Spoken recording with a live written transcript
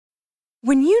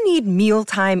When you need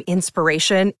mealtime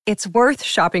inspiration, it's worth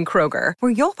shopping Kroger,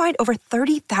 where you'll find over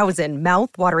 30,000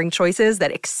 mouth-watering choices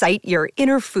that excite your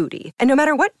inner foodie. And no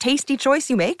matter what tasty choice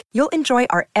you make, you'll enjoy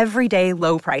our everyday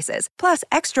low prices, plus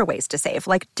extra ways to save,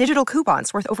 like digital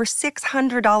coupons worth over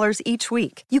 $600 each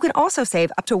week. You can also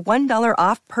save up to $1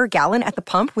 off per gallon at the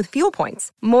pump with fuel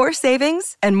points. More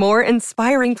savings and more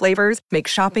inspiring flavors make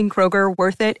shopping Kroger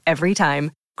worth it every time.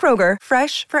 Kroger,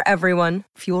 fresh for everyone.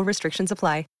 Fuel restrictions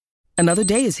apply. Another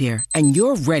day is here, and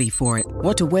you're ready for it.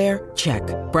 What to wear? Check.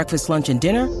 Breakfast, lunch, and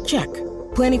dinner? Check.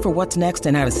 Planning for what's next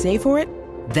and how to save for it?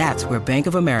 That's where Bank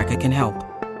of America can help.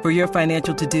 For your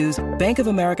financial to-dos, Bank of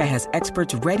America has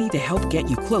experts ready to help get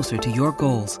you closer to your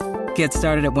goals. Get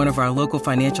started at one of our local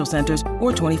financial centers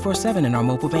or 24/7 in our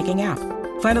mobile banking app.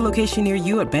 Find a location near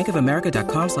you at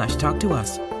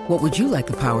bankofamerica.com/talktous. What would you like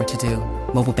the power to do?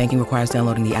 Mobile banking requires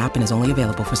downloading the app and is only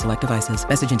available for select devices.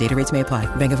 Message and data rates may apply.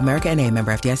 Bank of America N.A.,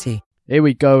 member FDIC. Here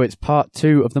we go. It's part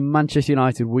 2 of the Manchester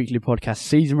United Weekly Podcast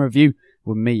season review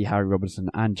with me, Harry Robinson,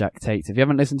 and Jack Tate. If you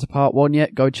haven't listened to part 1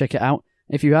 yet, go check it out.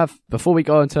 If you have, before we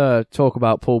go into talk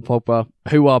about Paul Pogba,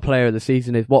 who our player of the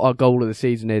season is, what our goal of the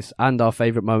season is, and our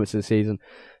favourite moments of the season,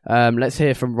 let's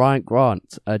hear from Ryan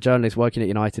Grant, a journalist working at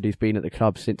United who's been at the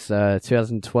club since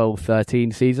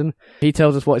 2012-13 season. He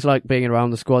tells us what it's like being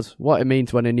around the squad, what it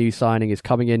means when a new signing is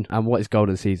coming in, and what his goal of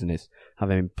the season is,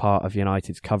 having been part of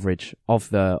United's coverage of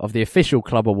the official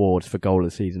club awards for goal of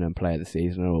the season and player of the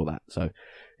season and all that. So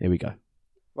here we go.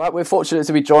 Right, we're fortunate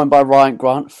to be joined by Ryan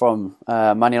Grant from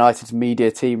Man United's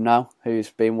media team now, who's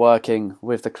been working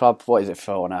with the club, what is it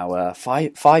for now,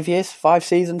 5 years, 5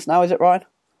 seasons now, is it, Ryan?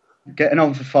 Getting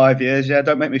on for 5 years, yeah,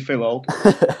 don't make me feel old.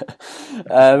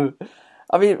 I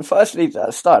mean, firstly,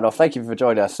 starting off, thank you for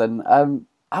joining us, and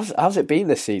how's it been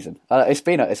this season? It's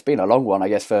been a long one, I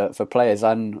guess, for players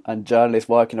and journalists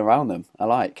working around them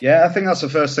alike. Yeah, I think that's the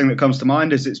first thing that comes to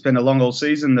mind, is it's been a long old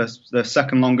season, the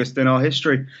second longest in our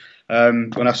history.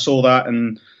 When I saw that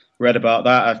and read about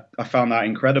that, I found that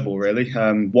incredible, really.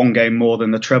 1 game more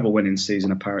than the treble winning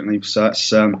season, apparently. So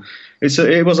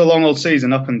it was a long old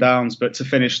season, up and downs, but to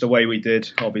finish the way we did,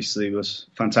 obviously, was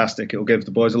fantastic. It'll give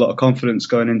the boys a lot of confidence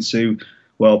going into,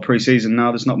 well, pre-season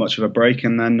now. There's not much of a break,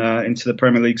 and then into the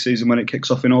Premier League season when it kicks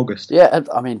off in August. Yeah,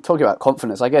 I mean, talking about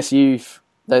confidence, I guess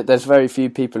there's very few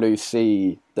people who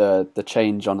see the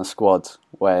change on the squad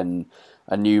when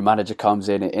a new manager comes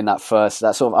in that first,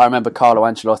 that sort of, I remember Carlo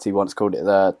Ancelotti once called it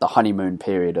the honeymoon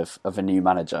period of a new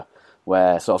manager,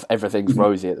 where sort of everything's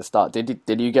rosy at the start.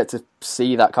 Did you get to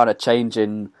see that kind of change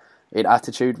in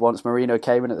attitude once Mourinho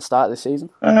came in at the start of the season?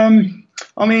 I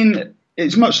mean,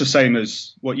 it's much the same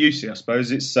as what you see, I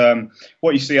suppose. It's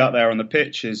what you see out there on the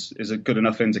pitch is a good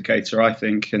enough indicator, I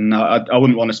think. And I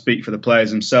wouldn't want to speak for the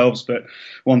players themselves, but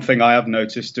one thing I have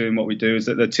noticed doing what we do is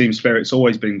that the team spirit's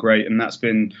always been great, and that's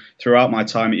been throughout my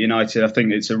time at United. I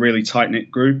think it's a really tight-knit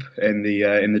group in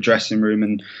the dressing room,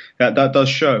 and that does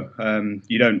show.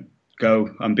 You don't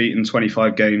go unbeaten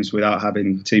 25 games without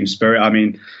having team spirit. I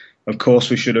mean, of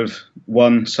course, we should have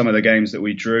won some of the games that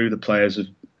we drew. The players have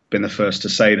been the first to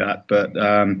say that, but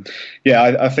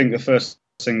I think the first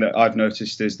thing that I've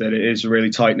noticed is that it is a really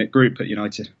tight-knit group at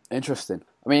United. Interesting.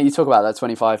 I mean, you talk about that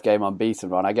 25-game unbeaten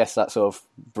run. I guess that sort of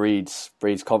breeds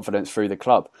confidence through the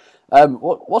club.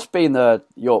 What's been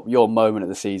your moment of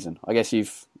the season? I guess you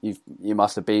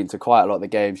must have been to quite a lot of the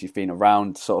games. You've been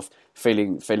around, sort of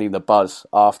feeling the buzz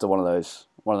after one of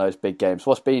those big games.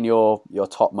 What's been your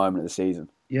top moment of the season?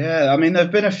 Yeah, I mean, there've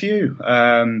been a few.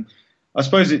 I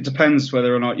suppose it depends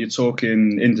whether or not you're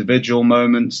talking individual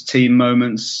moments, team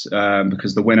moments,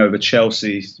 because the win over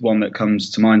Chelsea is one that comes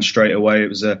to mind straight away. It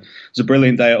was a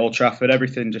brilliant day at Old Trafford.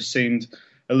 Everything just seemed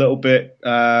a little bit,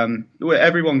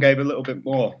 everyone gave a little bit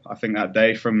more, I think, that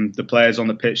day, from the players on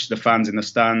the pitch to the fans in the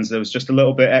stands. There was just a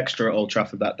little bit extra at Old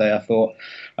Trafford that day, I thought.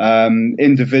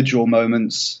 Individual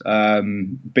moments,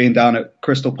 being down at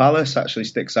Crystal Palace actually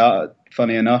sticks out,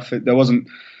 funny enough.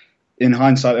 In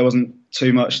hindsight, there wasn't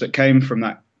too much that came from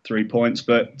that 3 points,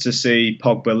 but to see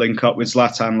Pogba link up with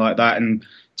Zlatan like that and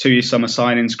 2 summer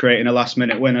signings creating a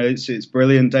last-minute winner, it's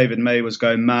brilliant. David May was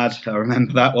going mad. I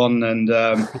remember that one. And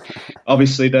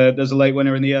obviously there's a late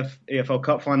winner in the EFL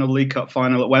Cup final, League Cup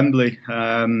final at Wembley.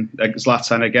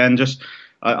 Zlatan again.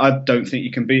 I don't think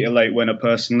you can beat a late winner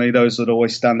personally. Those would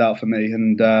always stand out for me.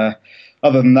 And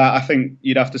other than that, I think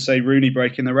you'd have to say Rooney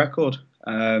breaking the record.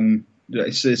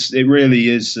 It really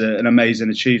is an amazing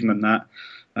achievement that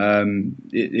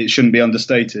it shouldn't be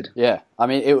understated. Yeah, I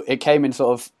mean, it came in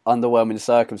sort of underwhelming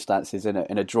circumstances in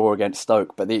a draw against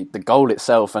Stoke, but the goal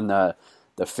itself and the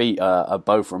feat are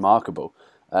both remarkable.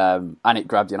 And it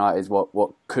grabbed United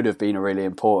what could have been a really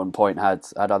important point had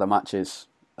other matches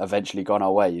eventually gone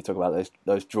our way. You talk about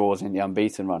those draws in the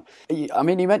unbeaten run. I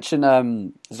mean, you mentioned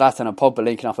Zlatan and Pogba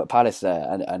linking up at Palace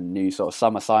there and new sort of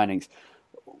summer signings.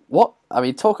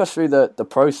 Talk us through the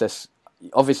process.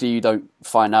 Obviously, you don't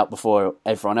find out before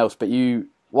everyone else, but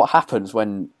what happens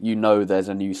when you know there's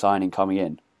a new signing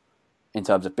coming in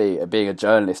terms of being a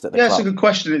journalist at the club? It's a good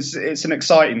question. It's an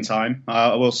exciting time.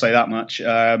 I will say that much.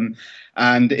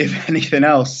 And if anything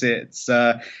else, it's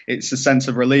a sense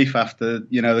of relief after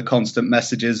the constant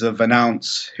messages of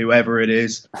announce whoever it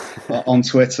is on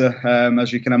Twitter.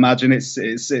 As you can imagine, it's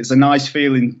a nice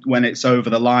feeling when it's over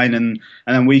the line, and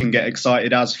then we can get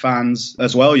excited as fans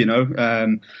as well.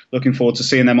 Looking forward to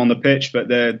seeing them on the pitch, but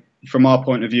from our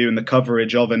point of view and the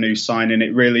coverage of a new signing,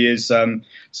 it really is.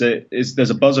 There's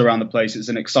a buzz around the place. It's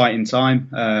an exciting time,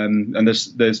 and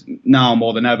there's now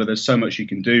more than ever. There's so much you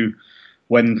can do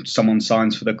when someone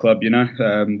signs for the club,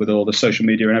 with all the social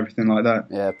media and everything like that.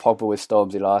 Yeah, Pogba with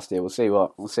Stormzy last year. We'll see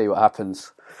what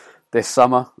happens this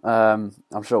summer.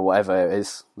 I'm sure whatever it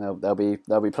is, there'll be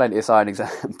plenty of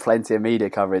signings and plenty of media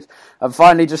coverage. And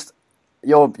finally, just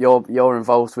you're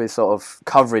involved with sort of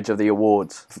coverage of the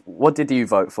awards. What did you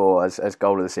vote for as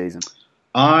goal of the season?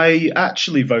 I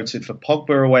actually voted for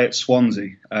Pogba away at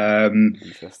Swansea.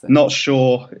 Not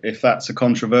sure if that's a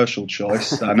controversial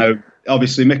choice. I know,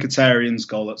 obviously, Mkhitaryan's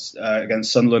goal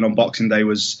against Sunderland on Boxing Day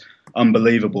was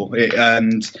unbelievable.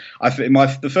 And I think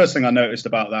the first thing I noticed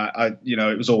about that,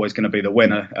 it was always going to be the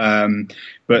winner.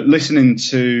 But listening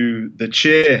to the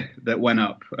cheer that went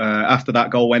up after that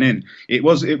goal went in, it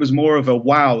was more of a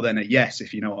wow than a yes,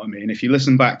 if you know what I mean. If you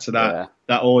listen back to that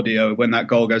audio when that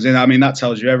goal goes in, I mean, that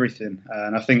tells you everything.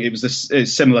 And I think it was a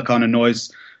similar kind of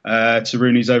noise to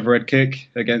Rooney's overhead kick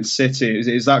against City.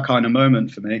 It's that kind of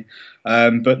moment for me.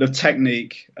 But the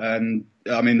technique and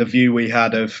the view we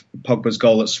had of Pogba's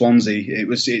goal at Swansea,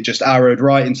 it just arrowed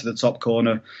right into the top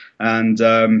corner. And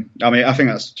I think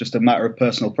that's just a matter of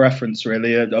personal preference,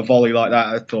 really. A volley like that,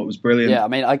 I thought was brilliant. Yeah,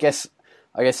 I guess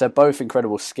they're both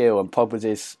incredible skill, and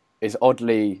Pogba's is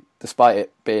oddly, despite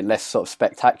it being less sort of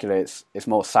spectacular, it's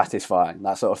more satisfying.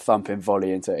 That sort of thumping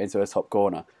volley into a top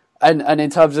corner. And in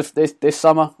terms of this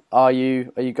summer, are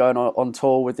you going on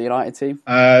tour with the United team?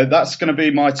 That's going to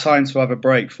be my time to have a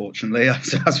break, fortunately.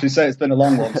 As we say, it's been a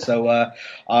long one. So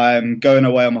I'm going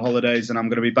away on my holidays, and I'm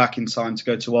going to be back in time to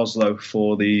go to Oslo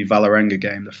for the Vålerenga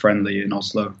game, the friendly in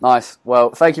Oslo. Nice. Well,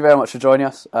 thank you very much for joining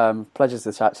us. Pleasure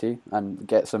to chat to you and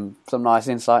get some nice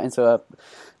insight into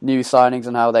new signings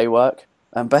and how they work.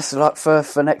 And best of luck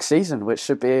for next season, which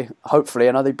should be hopefully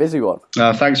another busy one.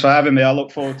 Thanks for having me. I look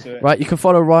forward to it. Right, you can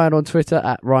follow Ryan on Twitter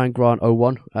at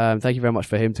RyanGrant01. Thank you very much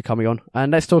for him to coming on.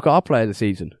 And let's talk our player of the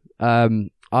season.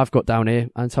 I've got down here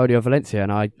Antonio Valencia,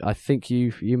 and I think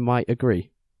you might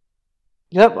agree.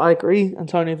 Yep, I agree.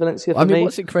 Antonio Valencia for me.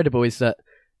 What's incredible is that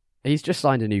he's just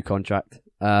signed a new contract,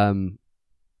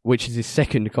 which is his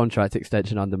second contract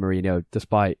extension under Mourinho,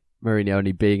 despite Mourinho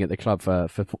only being at the club for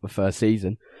the first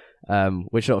season.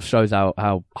 Which sort of shows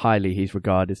how highly he's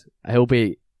regarded.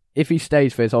 If he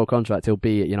stays for his whole contract, he'll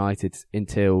be at United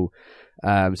until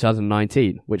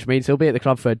 2019, which means he'll be at the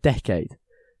club for a decade.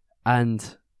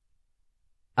 And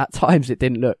at times it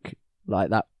didn't look like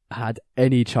that had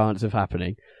any chance of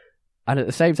happening. And at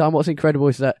the same time, what's incredible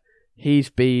is that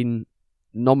he's been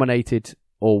nominated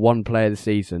or won player of the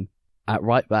season at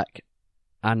right back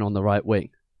and on the right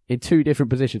wing in two different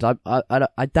positions.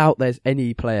 I doubt there's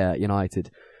any player at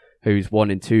United who's won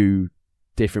in two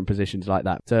different positions like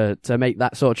that. To make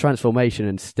that sort of transformation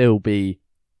and still be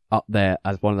up there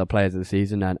as one of the players of the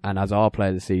season and as our player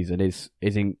of the season is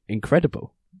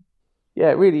incredible.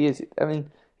 Yeah, it really is. I mean,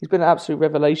 he's been an absolute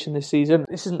revelation this season.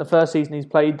 This isn't the first season he's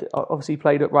played, obviously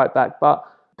played at right back, but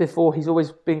before he's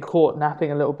always been caught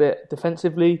napping a little bit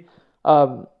defensively.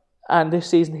 And this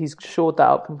season he's shored that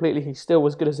up completely. He's still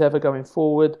as good as ever going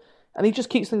forward. And he just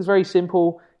keeps things very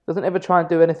simple. Doesn't ever try and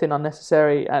do anything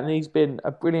unnecessary, and he's been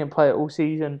a brilliant player all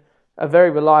season, a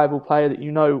very reliable player that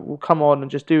will come on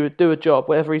and just do a job.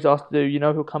 Whatever he's asked to do,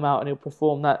 he'll come out and he'll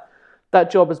perform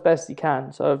that job as best he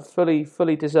can. So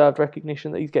fully deserved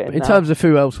recognition that he's getting. In terms of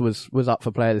who else was up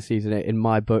for player of the season in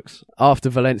my books, after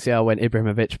Valencia I went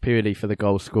Ibrahimovic purely for the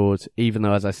goals scored, even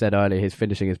though, as I said earlier, his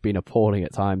finishing has been appalling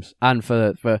at times, and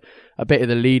for a bit of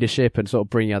the leadership and sort of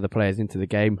bringing other players into the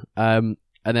game. And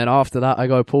then after that I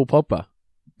go Paul Pogba.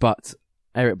 But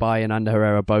Eric Bailly and Ander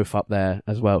Herrera both up there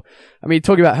as well. I mean,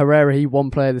 talking about Herrera, he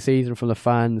won player of the season from the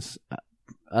fans.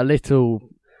 I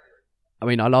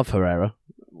love Herrera.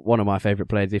 One of my favourite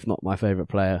players, if not my favourite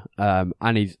player.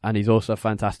 And he's also a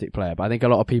fantastic player. But I think a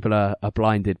lot of people are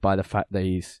blinded by the fact that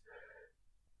he's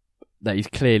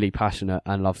clearly passionate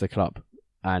and loves the club.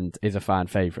 and is a fan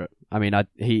favourite. I mean,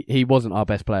 he wasn't our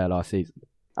best player last season.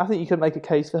 I think you could make a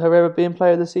case for Herrera being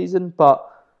player of the season, but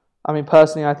I mean,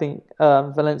 personally, I think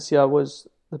Valencia was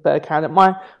the better candidate.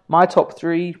 My top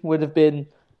three would have been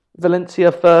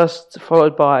Valencia first,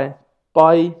 followed by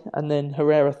Bailly, and then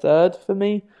Herrera third for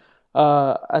me,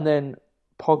 and then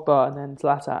Pogba, and then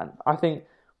Zlatan. I think,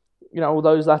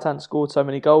 although Zlatan scored so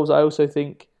many goals, I also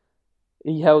think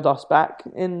he held us back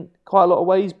in quite a lot of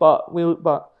ways, but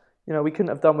we couldn't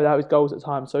have done without his goals at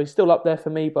times. So he's still up there for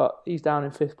me, but he's down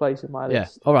in 5th place in my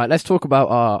list. Yeah. All right, let's talk about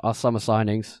our summer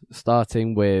signings,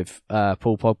 starting with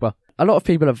Paul Pogba. A lot of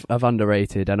people have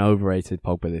underrated and overrated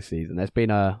Pogba this season. There's been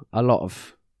a lot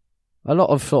of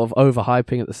sort of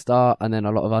overhyping at the start and then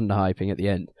a lot of underhyping at the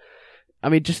end. I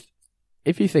mean, just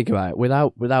if you think about it,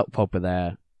 without Pogba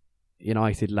there,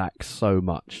 United lacks so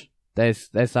much. There's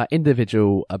that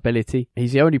individual ability.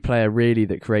 He's the only player really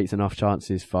that creates enough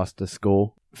chances for us to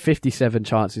score. 57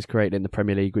 chances created in the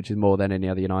Premier League, which is more than any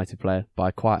other United player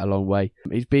by quite a long way.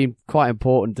 He's been quite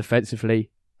important defensively,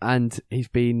 and he's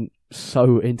been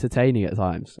so entertaining at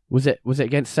times. Was it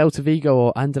against Celta Vigo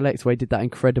or Anderlecht where he did that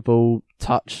incredible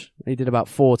touch? He did about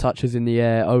 4 touches in the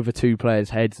air over 2 players'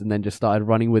 heads and then just started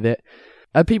running with it.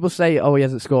 And people say, he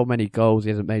hasn't scored many goals, he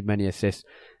hasn't made many assists.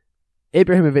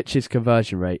 Ibrahimovic's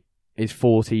conversion rate is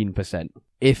 14%.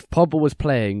 If Pogba was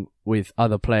playing with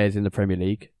other players in the Premier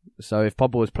League, so if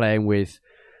Pogba was playing with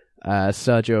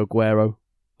Sergio Aguero,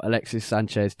 Alexis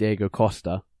Sanchez, Diego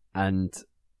Costa, and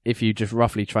if you just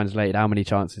roughly translated how many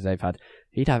chances they've had,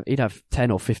 he'd have 10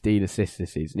 or 15 assists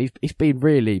this season. He's been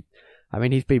really,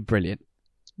 he's been brilliant.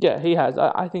 Yeah, he has.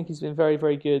 I think he's been very,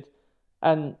 very good.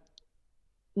 And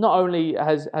not only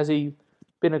has he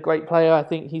been a great player, I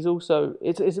think he's also,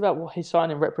 it's about what his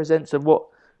signing represents, and what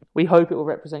we hope it will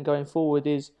represent going forward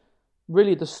is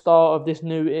really the start of this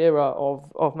new era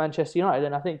of Manchester United.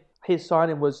 And I think his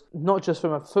signing was not just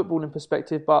from a footballing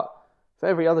perspective, but for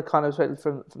every other kind of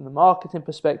perspective, from the marketing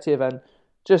perspective, and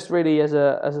just really as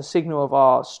a signal of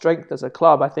our strength as a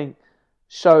club. I think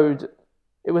showed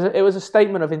it was a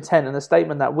statement of intent, and a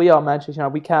statement that we are Manchester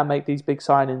United. We can make these big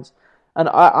signings, and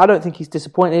I don't think he's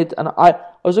disappointed. And I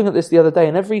was looking at this the other day,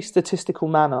 in every statistical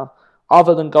manner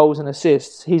other than goals and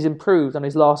assists, he's improved on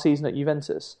his last season at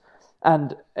Juventus.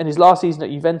 And in his last season at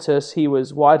Juventus, he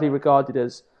was widely regarded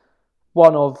as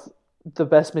one of the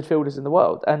best midfielders in the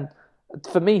world. And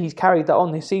for me, he's carried that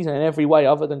on this season in every way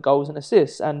other than goals and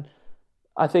assists. And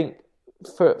I think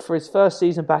for his first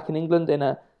season back in England, in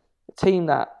a team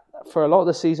that for a lot of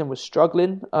the season was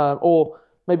struggling, or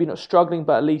maybe not struggling,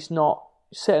 but at least not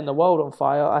setting the world on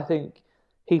fire, I think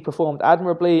he performed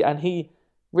admirably, and he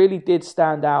really did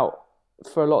stand out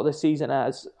for a lot of the season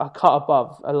as a cut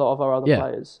above a lot of our other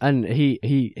players. And he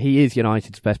is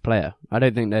United's best player. I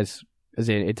don't think there's, as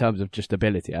in terms of just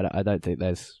ability, I don't think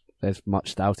there's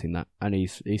much doubting that. And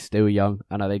he's still young,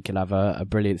 and I think he'll have a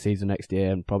brilliant season next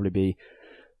year and probably be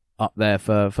up there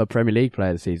for Premier League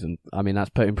player of the season. I mean, that's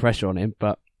putting pressure on him,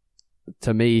 but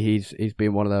to me, he's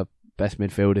been one of the best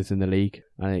midfielders in the league.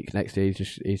 I think next year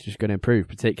he's just going to improve,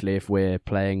 particularly if we're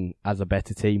playing as a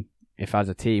better team. If as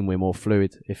a team we're more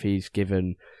fluid, if he's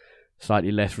given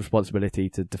slightly less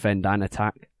responsibility to defend and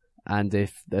attack, and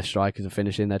if the strikers are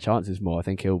finishing their chances more, I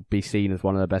think he'll be seen as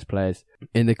one of the best players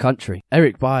in the country.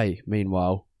 Eric Bailly,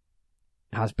 meanwhile,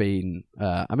 has been.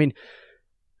 Imagine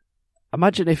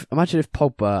if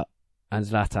Pogba and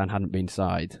Zlatan hadn't been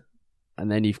signed,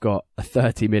 and then you've got a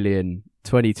 30 million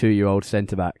 22-year-old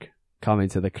centre back coming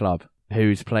to the club,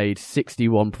 who's played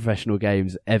 61 professional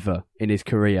games ever in his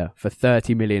career for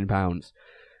 £30 million.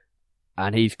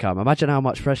 And he's come. Imagine how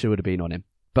much pressure would have been on him.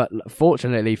 But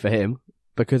fortunately for him,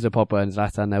 because of Pogba and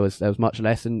Zlatan, there was much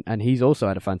less, and he's also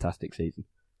had a fantastic season.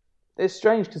 It's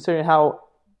strange considering how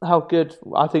good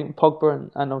I think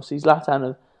Pogba and obviously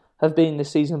Zlatan have been this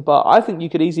season, but I think you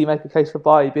could easily make a case for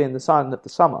Bailly being the signing of the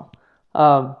summer.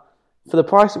 For the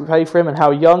price that we pay for him and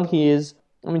how young he is,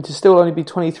 to still only be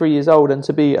 23 years old and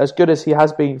to be as good as he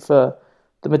has been for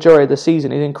the majority of the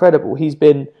season is incredible. He's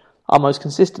been our most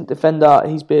consistent defender.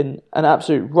 He's been an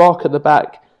absolute rock at the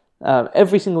back.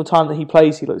 Every single time that he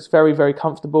plays, he looks very, very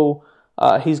comfortable.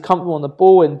 He's comfortable on the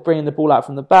ball and bringing the ball out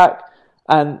from the back.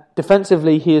 And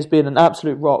defensively, he has been an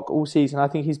absolute rock all season. I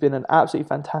think he's been an absolutely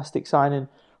fantastic signing.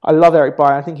 I love Eric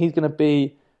Bailly. I think he's going to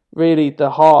be really the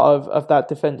heart of that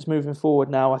defence moving forward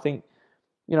now. I think,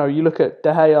 you look at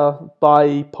De Gea,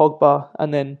 Bailly, Pogba,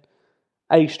 and then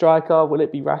a striker. Will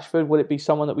it be Rashford? Will it be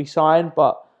someone that we sign?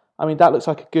 But, that looks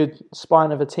like a good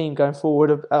spine of a team going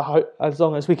forward, as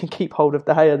long as we can keep hold of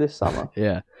De Gea this summer.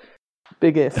 Yeah.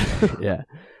 Big if. Yeah.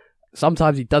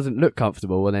 Sometimes he doesn't look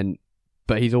comfortable,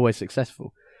 but he's always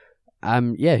successful.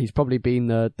 Yeah, he's probably been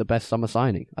the best summer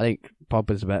signing. I think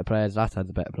Pogba's a better player, Zlatan's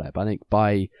a better player, but I think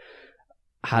Bailly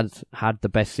had the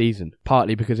best season,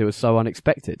 partly because it was so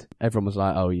unexpected. Everyone was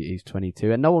like, oh, he's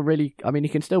 22, and no one really, I mean, he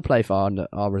can still play for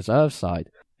our reserve side.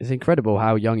 It's incredible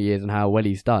how young he is and how well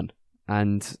he's done.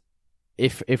 And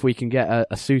if we can get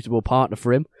a suitable partner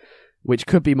for him, which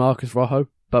could be Marcus Rojo,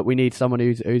 but we need someone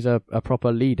who's a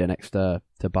proper leader next to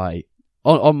Bailly.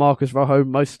 On Marcus Rojo,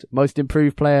 most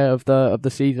improved player of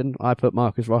the season, I put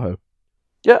Marcus Rojo.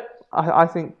 Yeah, I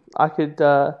think I could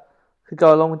go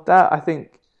along with that. I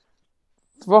think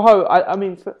Rojo, I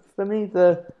mean, for me,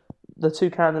 the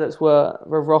two candidates were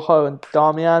Rojo and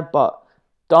Darmian, but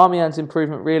Darmian's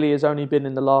improvement really has only been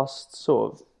in the last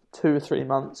sort of 2 or 3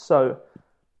 months. So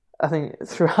I think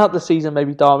throughout the season,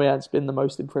 maybe Darmian's been the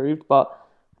most improved, but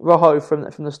Rojo from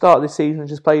the start of this season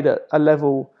just played at a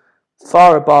level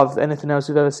far above anything else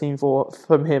we've ever seen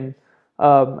from him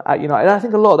at United. And I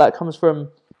think a lot of that comes from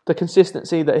the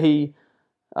consistency that he's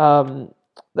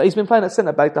been playing at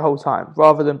centre back the whole time,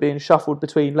 rather than being shuffled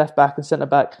between left back and centre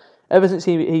back. Ever since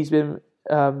he's been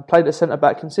played at centre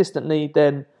back consistently,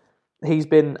 then he's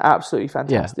been absolutely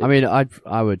fantastic. Yeah, I mean,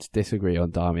 I would disagree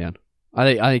on Darmian.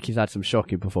 I think he's had some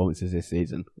shocking performances this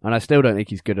season, and I still don't think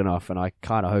he's good enough. And I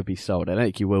kind of hope he's sold. I don't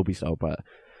think he will be sold, but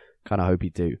kind of hope he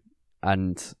do.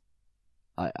 And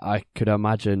I could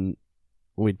imagine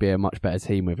we'd be a much better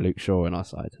team with Luke Shaw on our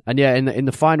side. And yeah, in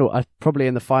the final, probably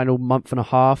in the final month and a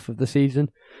half of the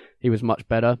season, he was much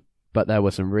better. But there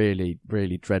were some really,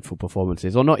 really dreadful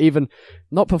performances, or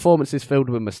not performances filled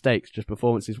with mistakes, just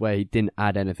performances where he didn't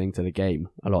add anything to the game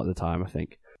a lot of the time, I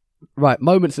think. Right,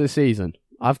 moments of the season.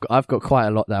 I've got quite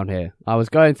a lot down here. I was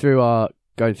going through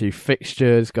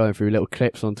fixtures, going through little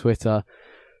clips on Twitter,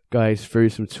 going through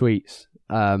some tweets.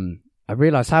 I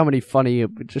realised how many funny,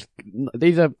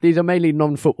 these are mainly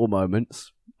non-football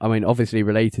moments. I mean, obviously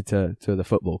related to the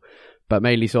football, but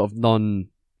mainly sort of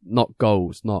not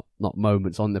goals, not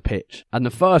moments on the pitch. And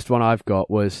the first one I've got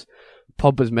was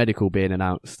Pogba's medical being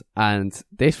announced, and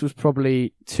this was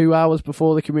probably 2 hours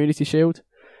before the Community Shield,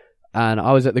 and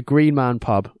I was at the Green Man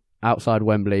pub outside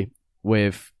Wembley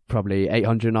with probably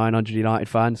 800, 900 United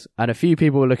fans, and a few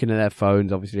people were looking at their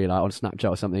phones, obviously like on Snapchat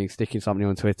or something, sticking something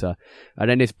on Twitter, and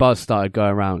then this buzz started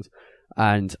going around,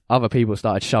 and other people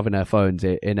started shoving their phones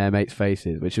in their mates'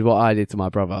 faces, which is what I did to my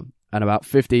brother. And about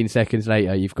 15 seconds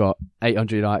later, you've got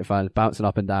 800 United fans bouncing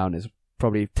up and down. There's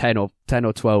probably 10 or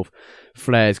 12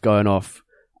 flares going off,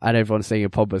 and everyone's singing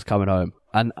Pogba's coming home.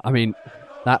 And I mean,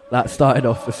 that started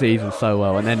off the season so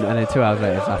well. And then 2 hours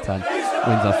later, Zlatan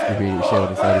wins us the Community Shield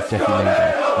instead of Jesse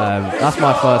Lingard. That's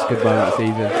my first good moment of the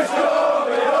season.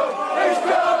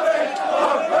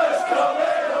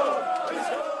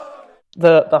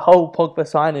 The whole Pogba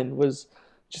signing was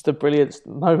just a brilliant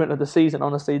moment of the season.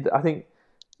 Honestly, I think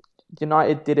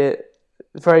United did it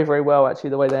very, very well, actually,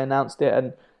 the way they announced it,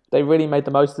 and they really made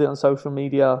the most of it on social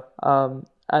media.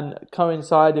 And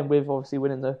coinciding with obviously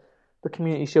winning the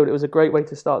Community Shield, it was a great way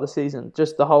to start the season.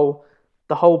 Just the whole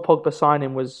Pogba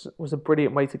signing was a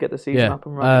brilliant way to get the season up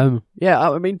and running.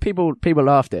 I mean, people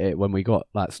laughed at it when we got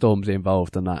like Stormzy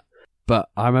involved and that. But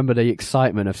I remember the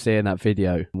excitement of seeing that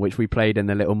video, which we played in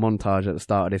the little montage at the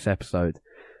start of this episode.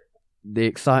 The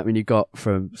excitement you got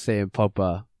from seeing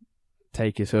Pogba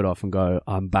take his hood off and go,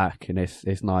 "I'm back," in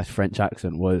this nice French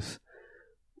accent was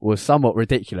somewhat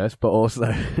ridiculous, but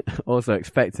also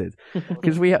expected.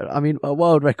 Because a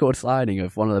world record signing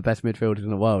of one of the best midfielders in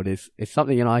the world is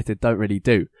something United don't really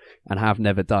do and have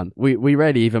never done. We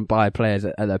rarely even buy players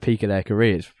at the peak of their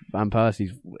careers. Van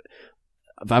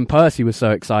Persie was so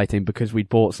exciting because we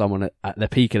bought someone at the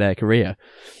peak of their career,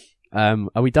 and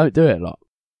we don't do it a lot.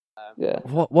 Yeah.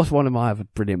 What's one of my other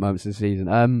brilliant moments of the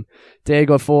season?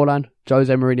 Diego Forlan,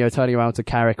 Jose Mourinho turning around to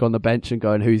Carrick on the bench and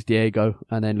going, "Who's Diego?"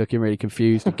 and then looking really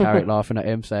confused, and Carrick laughing at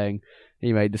him, saying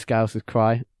he made the Scousers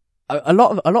cry. A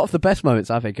lot of the best moments,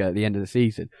 I think, at the end of the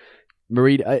season.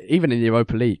 Mourinho, even in the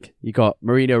Europa League, you got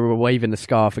Mourinho waving the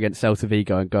scarf against Celta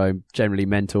Vigo and going generally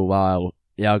mental while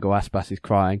Iago Aspas is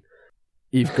crying.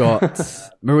 You've got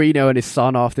Mourinho and his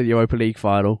son after the Europa League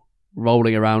final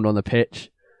rolling around on the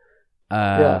pitch.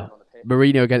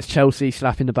 Mourinho against Chelsea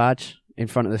slapping the badge in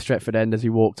front of the Stretford end as he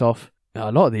walked off.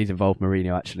 A lot of these involve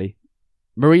Mourinho, actually.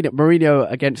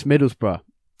 Mourinho against Middlesbrough,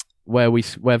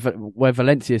 where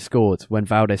Valencia scored when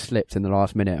Valdez slipped in the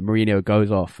last minute, and Mourinho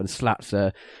goes off and slaps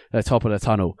the top of the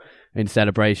tunnel in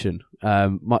celebration,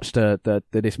 much to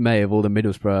the dismay of all the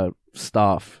Middlesbrough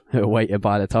staff who are waiting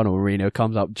by the tunnel. Mourinho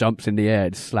comes up, jumps in the air,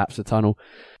 and slaps the tunnel.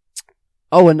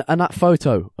 Oh, and that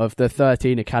photo of the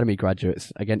 13 academy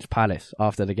graduates against Palace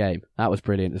after the game, that was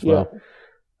brilliant as well.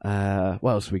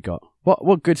 What else have we got?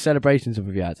 What good celebrations have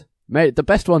we had? Mate, the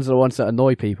best ones are the ones that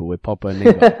annoy people with Pogba and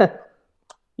Lingard.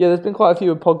 Yeah, there's been quite a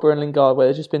few with Pogba and Lingard where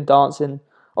they've just been dancing.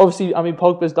 Obviously, I mean,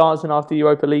 Pogba's dancing after the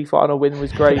Europa League final win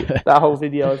was great. That whole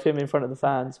video of him in front of the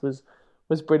fans was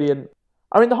brilliant.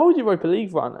 I mean, the whole Europa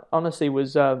League run, honestly,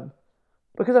 was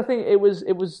because I think it was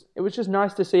just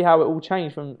nice to see how it all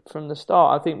changed from the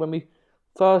start. I think when we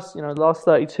first, last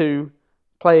 32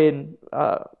 playing,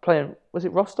 was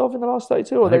it Rostov in the last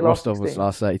 32 or I they think last Rostov 16? was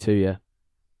last 32, yeah.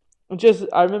 And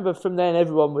I remember from then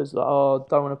everyone was like, "Oh,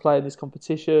 don't want to play in this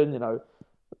competition,"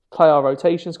 play our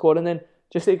rotation squad, and then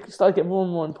just it started getting more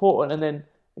and more important. And then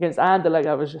against Anderlecht,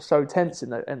 that was just so tense in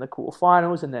the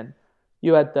quarterfinals. And then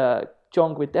you had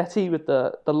John Guidetti with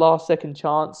the last second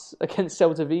chance against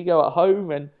Celta Vigo at home,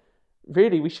 and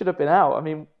really we should have been out. I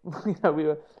mean, we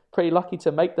were pretty lucky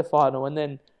to make the final, and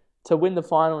then to win the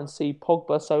final and see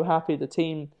Pogba so happy, the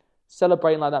team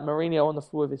celebrating like that, Mourinho on the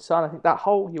floor with his son. I think that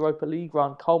whole Europa League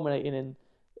run culminating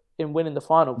in winning the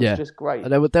final was just great.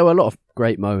 There were a lot of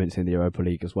great moments in the Europa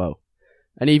League as well.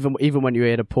 And even when you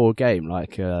had a poor game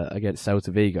like against Celta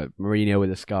Vigo, Mourinho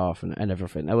with a scarf and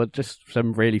everything, there were just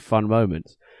some really fun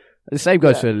moments. The same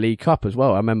goes for the League Cup as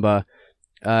well. I remember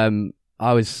I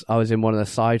was in one of the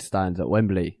side stands at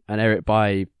Wembley, and Eric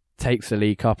Bailly takes the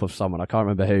League Cup of someone, I can't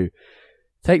remember who,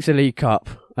 takes the League Cup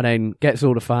and then gets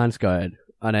all the fans going,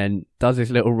 and then does this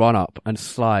little run up and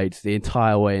slides the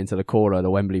entire way into the corner of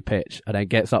the Wembley pitch, and then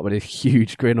gets up with this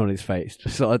huge grin on his face,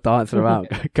 just sort of dancing around,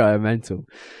 going mental.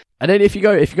 And then if you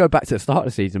go back to the start of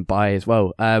the season, as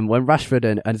well, when Rashford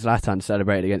and Zlatan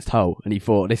celebrated against Hull, and he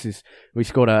thought we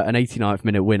scored an 89th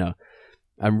minute winner,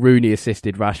 and Rooney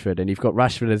assisted Rashford, and you've got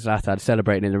Rashford and Zlatan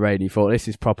celebrating in the rain. He thought this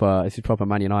is proper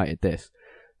Man United. This,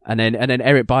 and then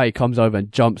Eric Bailly comes over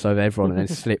and jumps over everyone and then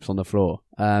slips on the floor.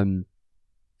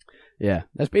 Yeah,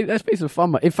 there's been some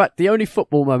fun. In fact, the only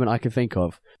football moment I can think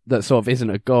of that sort of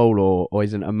isn't a goal or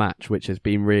isn't a match, which has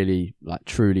been really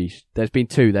truly. There's been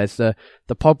two. There's the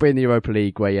Pogba in the Europa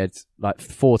League where he had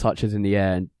 4 touches in the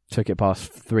air and took it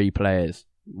past 3 players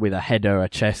with a header, a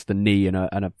chest, a knee, and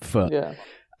a foot. Yeah.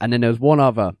 And then there was one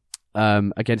other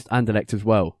against Anderlecht as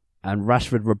well, and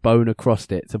Rashford Rabona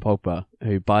crossed it to Pogba,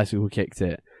 who bicycle kicked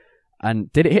it.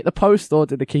 And did it hit the post or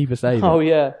did the keeper save it? Oh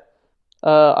yeah.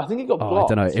 I think it got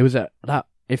blocked. I don't know. It was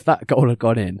if that goal had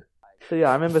gone in. So yeah,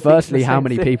 I remember. Firstly, how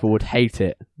many people would hate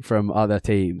it from other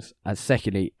teams, and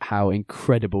secondly, how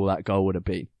incredible that goal would have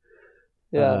been.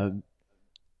 Yeah.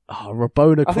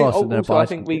 Rabona cross and then a bicycle. I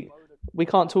think we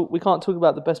can't talk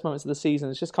about the best moments of the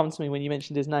season. It's just come to me when you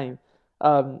mentioned his name,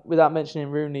 without mentioning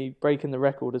Rooney breaking the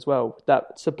record as well.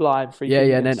 That sublime free. Yeah,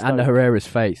 and then Ander Herrera's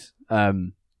face,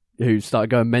 who started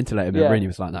going mental at him, and Rooney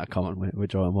was like, "No, come on, we're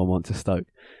drawing 1-1 to Stoke."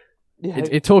 Yeah,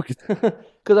 it talks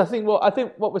because I think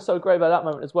what was so great about that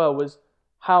moment as well was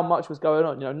how much was going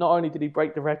on. Not only did he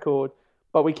break the record,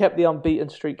 but we kept the unbeaten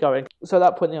streak going. So at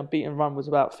that point, the unbeaten run was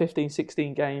about 15,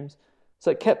 16 games.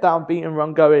 So it kept that unbeaten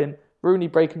run going. Rooney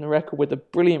breaking the record with a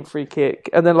brilliant free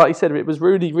kick, and then, like you said, it was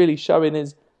Rooney really showing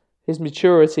his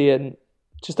maturity and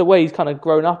just the way he's kind of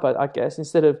grown up. I guess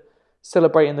instead of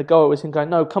celebrating the goal, it was him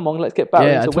going, "No, come on, let's get back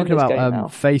to win this game now."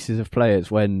 Faces of players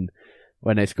when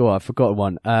they score. I've forgotten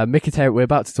one. Mkhitaryan, we're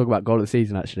about to talk about goal of the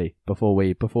season actually before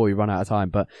we run out of time.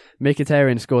 But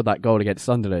Mkhitaryan scored that goal against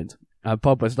Sunderland, and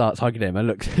Pogba starts hugging him and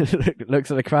looks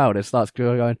at the crowd and starts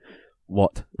going,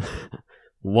 "What?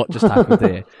 What just happened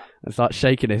here?" And starts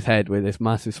shaking his head with this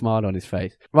massive smile on his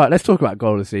face. Right, let's talk about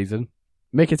goal of the season.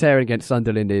 Mkhitaryan against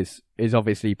Sunderland is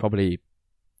obviously probably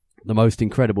the most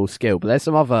incredible skill, but there's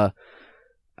some other.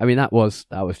 I mean, that was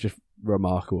just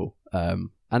remarkable, and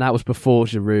that was before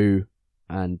Giroud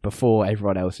and before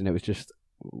everyone else, and it was just,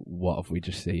 what have we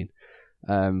just seen?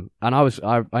 And I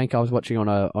think I was watching on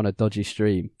a dodgy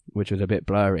stream, which was a bit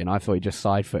blurry, and I thought he just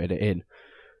side-footed it in,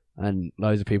 and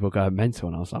loads of people going mental,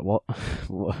 and I was like, what?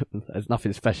 There's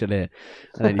nothing special here.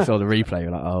 And then you saw the replay,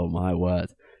 you're like, oh my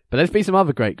word. But there's been some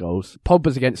other great goals.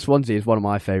 Pogba's against Swansea is one of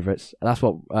my favourites. That's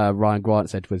what Ryan Grant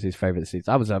said was his favourite this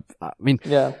season.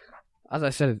 Yeah. As I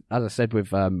said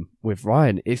with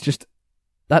Ryan, it's just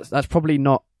that's probably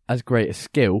not as great a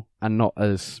skill and not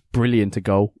as brilliant a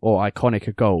goal or iconic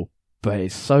a goal, but I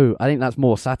think that's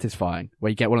more satisfying where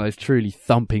you get one of those truly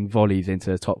thumping volleys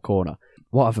into the top corner.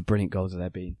 What other brilliant goals have there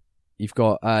been? You've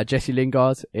got Jesse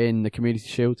Lingard in the Community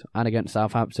Shield and against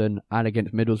Southampton and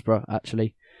against Middlesbrough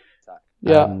actually.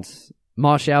 Yeah. And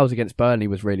Martial's against Burnley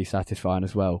was really satisfying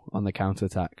as well on the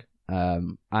counter-attack.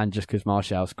 And just because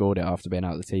Martial scored it after being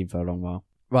out of the team for a long while.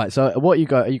 Right, so what you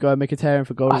got? Are you going Mkhitaryan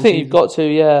for goal? I think you've got to,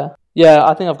 yeah. Yeah,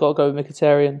 I think I've got to go with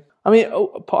Mkhitaryan. I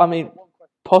mean,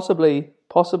 possibly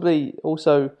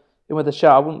also in with a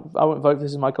shout. I wouldn't vote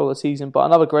this as my goal of the season, but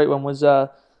another great one was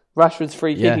Rashford's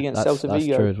free kick against Celta Vigo.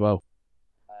 That's true as well.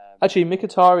 Actually,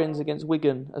 Mkhitaryan's against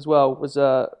Wigan as well was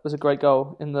a great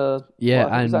goal in the...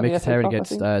 and Mkhitaryan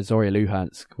against Zorya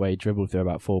Luhansk, where he dribbled through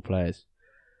about 4 players.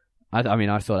 I thought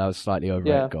that was a slightly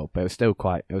overrated goal, but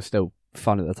it was still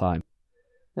fun at the time.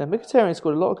 Yeah, Mkhitaryan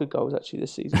scored a lot of good goals actually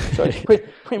this season. So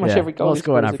pretty much every goal he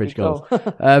scored is a good goal.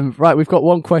 Right, we've got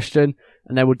one question,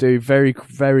 and then we'll do very,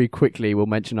 very quickly. We'll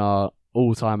mention our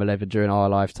all-time 11 during our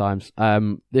lifetimes.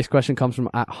 This question comes from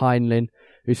 @Heinlein,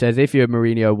 who says, if you're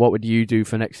Mourinho, what would you do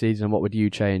for next season? What would you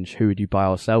change? Who would you buy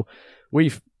or sell?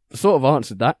 We've sort of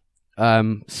answered that.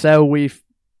 Sell, we've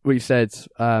said,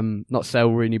 not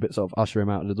sell Rooney, but sort of usher him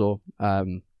out of the door.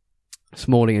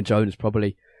 Smalling and Jones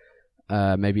probably.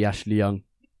 Maybe Ashley Young.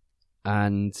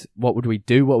 And what would we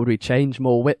do? What would we change?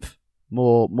 More width,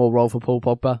 more role for Paul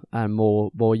Pogba, and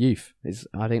more youth.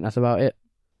 I think that's about it.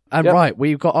 And right,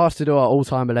 we've got asked to do our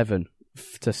all-time 11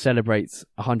 to celebrate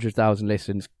 100,000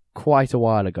 listens quite a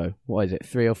while ago. What is it,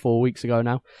 3 or 4 weeks ago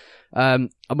now?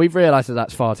 And we've realised that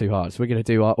that's far too hard. So we're going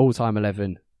to do our all-time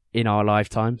 11 in our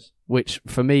lifetimes, which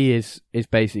for me is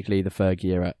basically the Fergie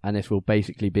era, and this will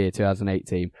basically be a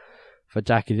 2018. For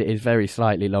Jack, it is very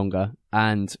slightly longer,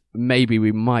 and maybe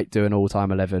we might do an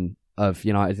all-time 11 of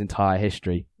United's entire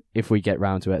history if we get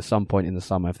round to it at some point in the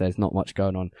summer, if there's not much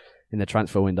going on in the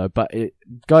transfer window. But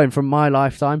going from my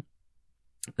lifetime,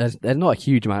 there's not a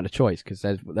huge amount of choice, because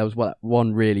there was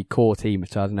one really core team of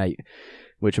 2008,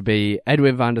 which would be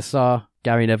Edwin van der Sar,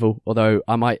 Gary Neville. Although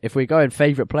if we're going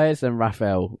favourite players, then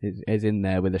Raphael is in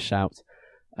there with a shout.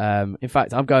 In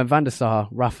fact, I'm going Van der Sar,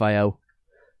 Raphael,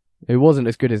 who wasn't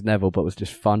as good as Neville but was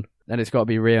just fun. Then it's got to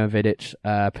be Rio and Vidic,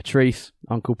 Patrice,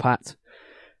 Uncle Pat.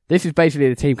 This is basically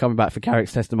the team coming back for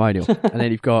Carrick's testimonial. And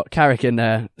then you've got Carrick in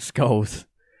there, Scholes.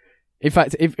 In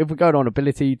fact, if we're going on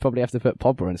ability, you'd probably have to put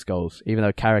Pogba and Scholes, even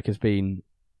though Carrick has been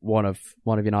one of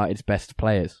United's best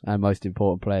players and most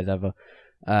important players ever.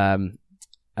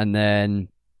 And then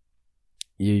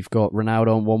you've got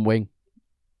Ronaldo on one wing,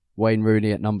 Wayne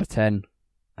Rooney at number 10,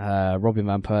 Robin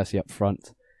van Persie up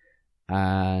front,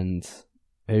 and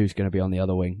who's going to be on the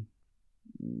other wing?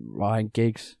 Ryan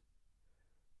Giggs.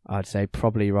 I'd say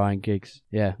probably Ryan Giggs.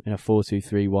 Yeah, in a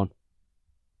 4-2-3-1.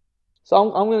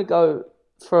 So I'm going to go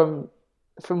from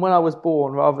when I was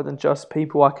born, rather than just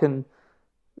people I can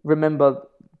remember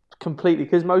completely,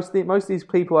 because most of these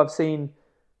people I've seen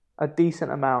a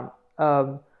decent amount.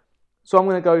 So I'm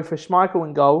going to go for Schmeichel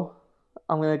in goal.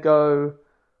 I'm going to go...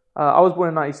 I was born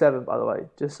in 97, by the way,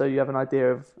 just so you have an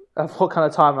idea of what kind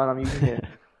of timeline I'm using here.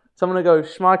 So I'm going to go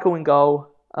Schmeichel in goal.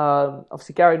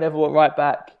 Obviously, Gary Neville at right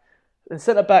back. And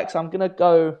centre backs, I'm going to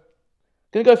go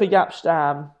for Jaap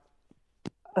Stam.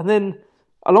 And then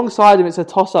alongside him, it's a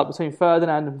toss-up between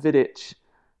Ferdinand and Vidic.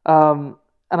 And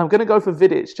I'm going to go for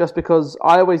Vidic just because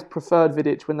I always preferred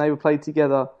Vidic when they were played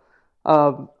together.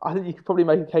 I think you could probably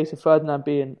make a case of Ferdinand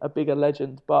being a bigger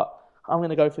legend, but I'm going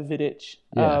to go for Vidic.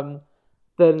 Yeah.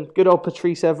 Then good old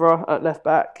Patrice Evra at left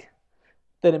back.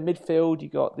 Then in midfield, you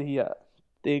got the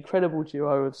incredible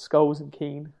duo of Scholes and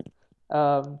Keane.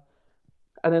 And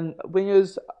then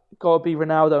wingers got to be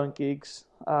Ronaldo and Giggs.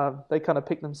 They kind of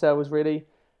pick themselves really.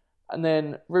 And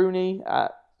then Rooney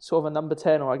at sort of a number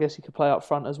 10, or I guess you could play up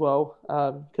front as well.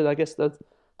 Because I guess the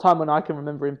time when I can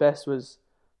remember him best was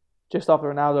just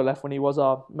after Ronaldo left, when he was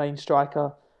our main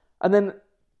striker. And then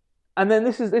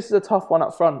this is a tough one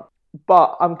up front,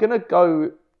 but I'm gonna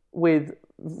go with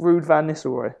Ruud van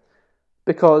Nistelrooy,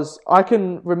 because I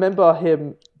can remember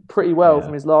him pretty well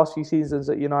from his last few seasons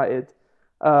at United,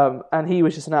 and he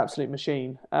was just an absolute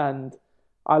machine. And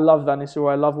I love Van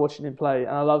Nistelrooy. I love watching him play, and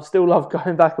I still love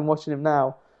going back and watching him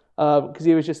now, because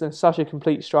he was just such a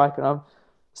complete striker. And I'm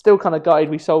still kind of gutted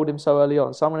we sold him so early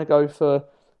on. So I'm going to go for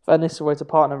Van Nistelrooy to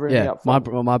partner Rooney up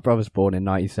front. My brother's born in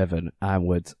 97 and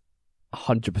would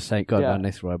 100% go Van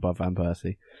Nistelrooy above Van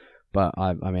Persie. But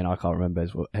I can't remember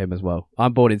him as well.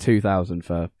 I'm born in 2000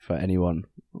 for anyone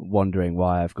wondering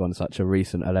why I've gone such a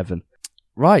recent 11.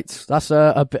 Right, that's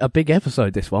a big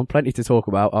episode, this one. Plenty to talk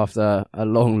about after a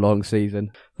long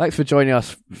season. Thanks for joining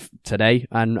us today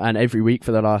and every week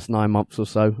for the last 9 months or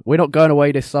so. We're not going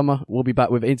away this summer. We'll be back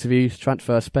with interviews,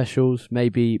 transfer specials,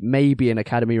 maybe an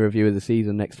academy review of the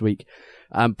season next week,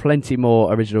 and plenty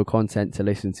more original content to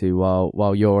listen to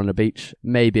while you're on the beach.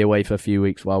 Maybe away for a few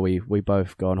weeks while we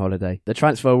both go on holiday. The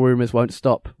transfer rumours won't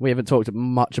stop. We haven't talked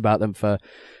much about them for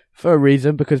a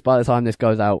reason, because by the time this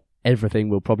goes out, everything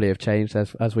will probably have changed,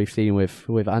 as we've seen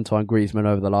with Antoine Griezmann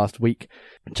over the last week.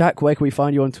 Jack, where can we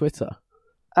find you on Twitter?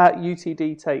 At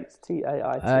UTD Tate,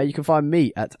 TAIT. You can find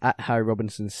me at Harry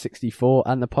Robinson64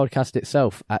 and the podcast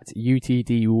itself at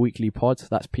UTD Weekly Pod.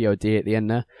 That's POD at the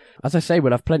end there. As I say,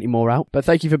 we'll have plenty more out. But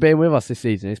thank you for being with us this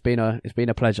season. It's been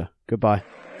a pleasure. Goodbye.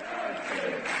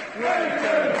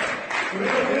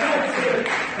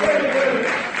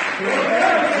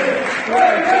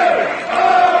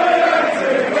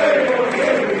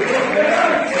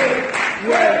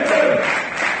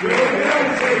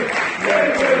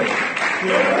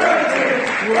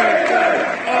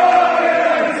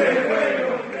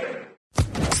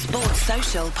 Sports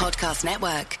Social Podcast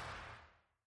Network.